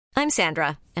I'm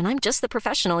Sandra, and I'm just the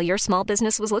professional your small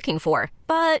business was looking for.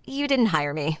 But you didn't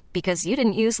hire me because you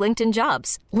didn't use LinkedIn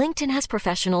Jobs. LinkedIn has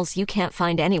professionals you can't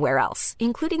find anywhere else,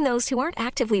 including those who aren't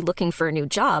actively looking for a new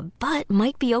job, but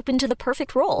might be open to the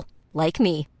perfect role, like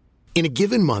me. In a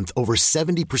given month, over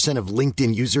 70% of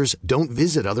LinkedIn users don't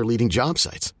visit other leading job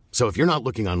sites. So if you're not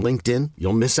looking on LinkedIn,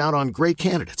 you'll miss out on great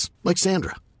candidates like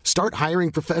Sandra. Start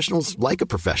hiring professionals like a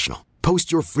professional.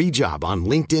 Post your free job on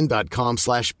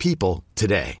linkedin.com/people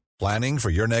today. Planning for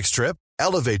your next trip?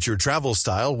 Elevate your travel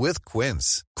style with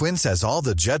Quince. Quince has all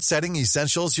the jet-setting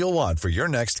essentials you'll want for your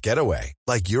next getaway,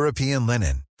 like European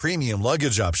linen, premium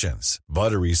luggage options,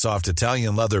 buttery soft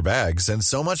Italian leather bags, and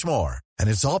so much more. And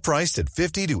it's all priced at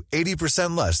 50 to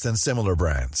 80% less than similar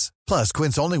brands. Plus,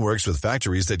 Quince only works with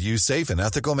factories that use safe and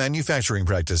ethical manufacturing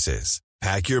practices.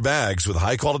 Pack your bags with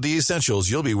high-quality essentials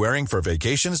you'll be wearing for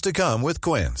vacations to come with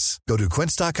Quince. Go to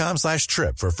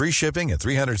quince.com/trip for free shipping and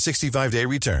 365-day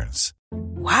returns.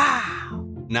 Wow.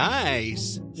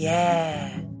 Nice.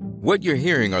 Yeah. What you're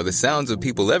hearing are the sounds of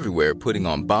people everywhere putting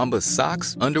on Bombas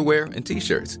socks, underwear, and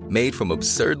T-shirts made from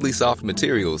absurdly soft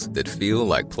materials that feel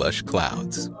like plush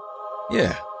clouds.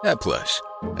 Yeah, that plush.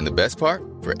 And the best part?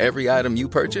 For every item you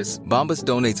purchase, Bombas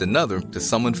donates another to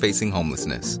someone facing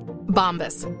homelessness.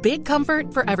 Bombas. Big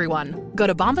comfort for everyone. Go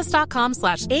to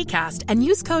bombas.com/ACAST and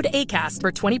use code ACAST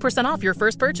for 20% off your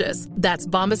first purchase. That's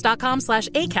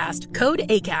bombas.com/ACAST. Code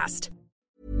ACAST.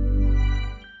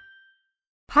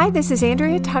 Hi, this is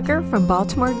Andrea Tucker from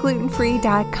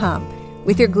BaltimoreGlutenFree.com.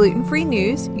 With your gluten-free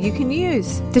news you can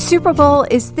use. The Super Bowl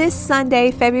is this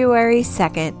Sunday, February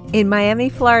 2nd in Miami,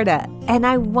 Florida. And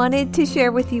I wanted to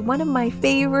share with you one of my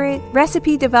favorite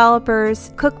recipe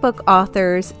developers, cookbook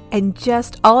authors, and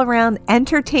just all-around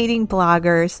entertaining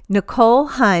bloggers, Nicole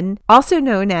Hunn, also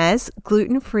known as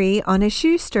Gluten Free on a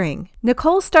Shoestring.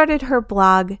 Nicole started her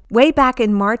blog way back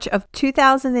in March of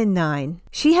 2009.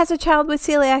 She has a child with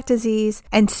celiac disease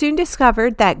and soon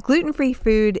discovered that gluten-free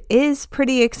food is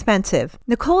pretty expensive.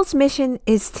 Nicole's mission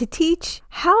is to teach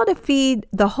how to feed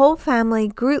the whole family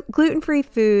gluten-free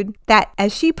food that,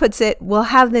 as she puts it, will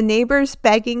have the neighbors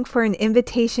begging for an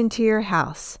invitation to your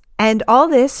house. And all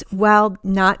this while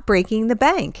not breaking the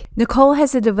bank. Nicole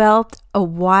has developed a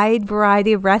wide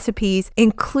variety of recipes,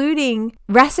 including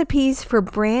recipes for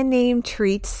brand name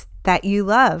treats that you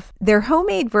love. They're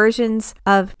homemade versions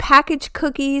of packaged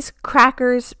cookies,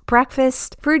 crackers,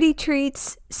 breakfast, fruity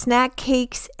treats, snack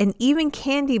cakes, and even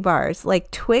candy bars like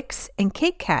Twix and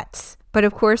Kit Kats. But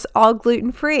of course, all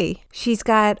gluten-free. She's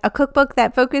got a cookbook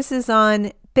that focuses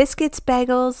on biscuits,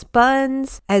 bagels,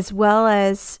 buns, as well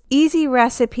as easy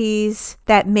recipes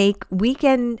that make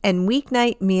weekend and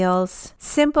weeknight meals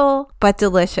simple but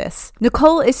delicious.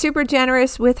 Nicole is super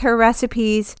generous with her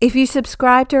recipes. If you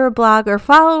subscribe to her blog or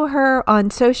follow her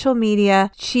on social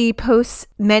media, she posts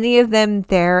many of them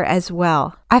there as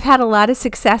well. I've had a lot of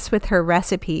success with her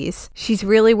recipes. She's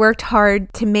really worked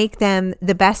hard to make them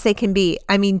the best they can be.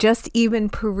 I mean, just even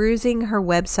perusing her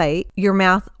website, your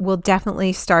mouth will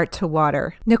definitely start to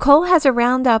water. Nicole has a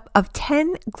roundup of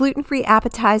 10 gluten-free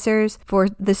appetizers for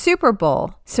the Super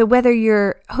Bowl. So whether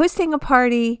you're hosting a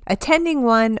party, attending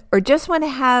one, or just want to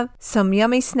have some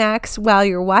yummy snacks while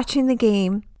you're watching the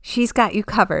game, she's got you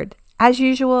covered. As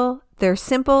usual, they're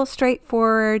simple,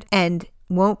 straightforward, and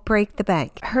won't break the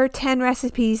bank. Her 10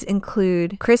 recipes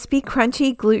include crispy,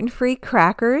 crunchy, gluten-free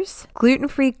crackers,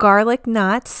 gluten-free garlic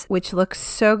knots, which looks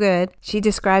so good. She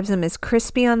describes them as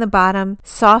crispy on the bottom,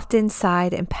 soft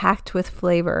inside, and packed with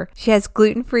flavor. She has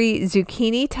gluten-free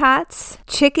zucchini tots,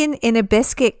 chicken in a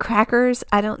biscuit crackers.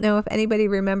 I don't know if anybody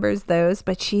remembers those,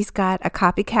 but she's got a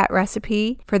copycat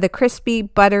recipe for the crispy,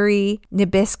 buttery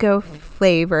Nabisco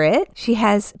favorite. She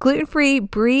has gluten-free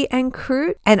brie and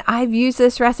croûte, and I've used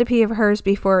this recipe of hers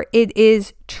before. It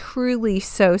is truly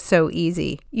so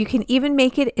easy. You can even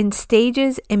make it in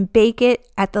stages and bake it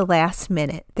at the last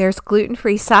minute. There's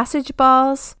gluten-free sausage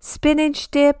balls, spinach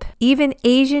dip, even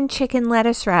Asian chicken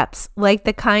lettuce wraps like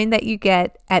the kind that you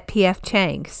get at P.F.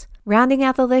 Chang's. Rounding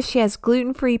out the list, she has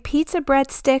gluten-free pizza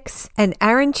breadsticks and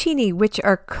arancini, which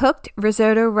are cooked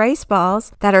risotto rice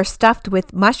balls that are stuffed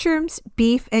with mushrooms,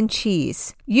 beef, and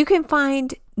cheese. You can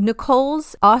find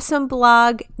Nicole's awesome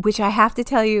blog, which I have to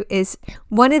tell you is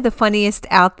one of the funniest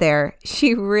out there.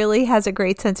 She really has a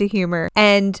great sense of humor.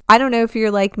 And I don't know if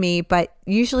you're like me, but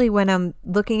usually when I'm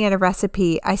looking at a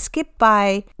recipe, I skip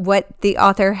by what the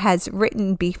author has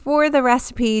written before the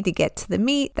recipe to get to the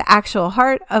meat, the actual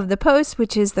heart of the post,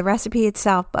 which is the recipe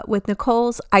itself. But with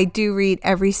Nicole's, I do read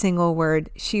every single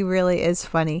word. She really is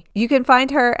funny. You can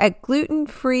find her at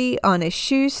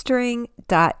glutenfreeonashoestring.com.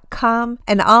 superbowlrecipes.com,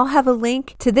 and I'll have a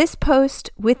link to this post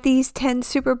with these 10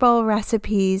 Super Bowl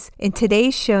recipes in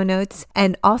today's show notes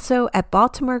and also at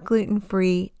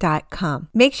baltimoreglutenfree.com.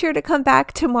 Make sure to come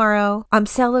back tomorrow. I'm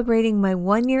celebrating my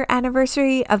 1-year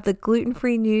anniversary of the Gluten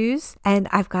Free News, and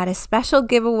I've got a special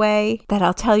giveaway that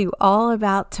I'll tell you all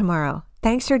about tomorrow.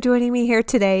 Thanks for joining me here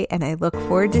today, and I look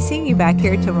forward to seeing you back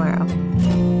here tomorrow.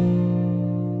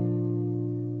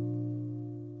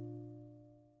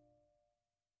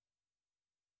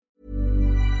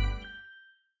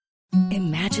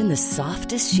 Imagine the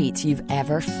softest sheets you've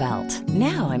ever felt.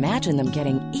 Now imagine them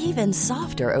getting even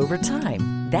softer over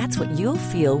time. That's what you'll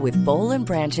feel with Boll &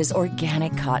 Branch's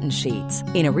organic cotton sheets.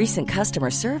 In a recent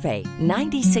customer survey,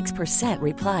 96%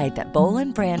 replied that Boll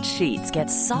 & Branch sheets get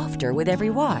softer with every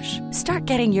wash. Start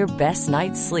getting your best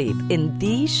night's sleep in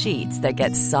these sheets that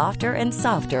get softer and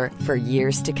softer for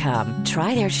years to come.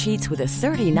 Try their sheets with a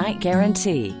 30-night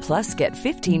guarantee. Plus, get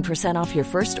 15% off your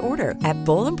first order at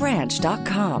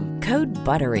bollandbranch.com. Code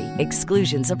BUTTERY.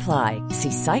 Exclusions apply.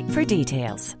 See site for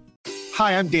details.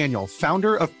 Hi, I'm Daniel,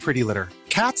 founder of Pretty Litter.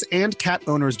 Cats and cat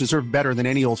owners deserve better than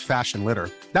any old-fashioned litter.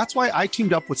 That's why I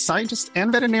teamed up with scientists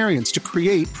and veterinarians to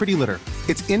create Pretty Litter.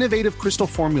 Its innovative crystal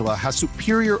formula has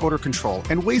superior odor control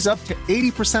and weighs up to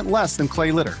 80% less than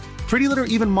clay litter. Pretty Litter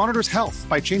even monitors health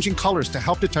by changing colors to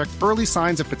help detect early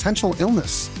signs of potential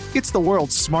illness. It's the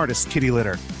world's smartest kitty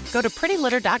litter. Go to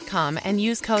prettylitter.com and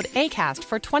use code ACAST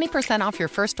for 20% off your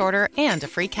first order and a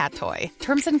free cat toy.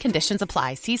 Terms and conditions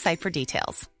apply. See site for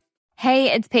details.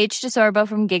 Hey, it's Paige DeSorbo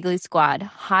from Giggly Squad.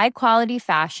 High quality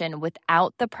fashion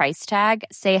without the price tag.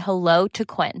 Say hello to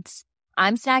Quince.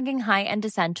 I'm snagging high-end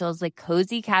essentials like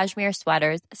cozy cashmere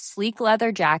sweaters, sleek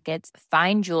leather jackets,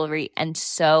 fine jewelry, and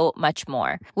so much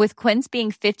more. With Quince being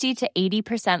 50 to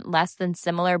 80% less than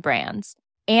similar brands.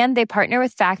 And they partner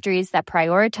with factories that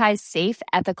prioritize safe,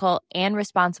 ethical, and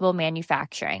responsible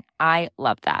manufacturing. I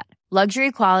love that.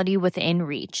 Luxury quality within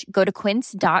reach. Go to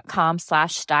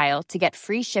quince.com/style to get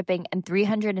free shipping and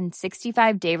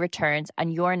 365-day returns on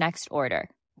your next order.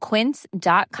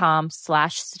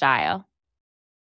 Quince.com/style.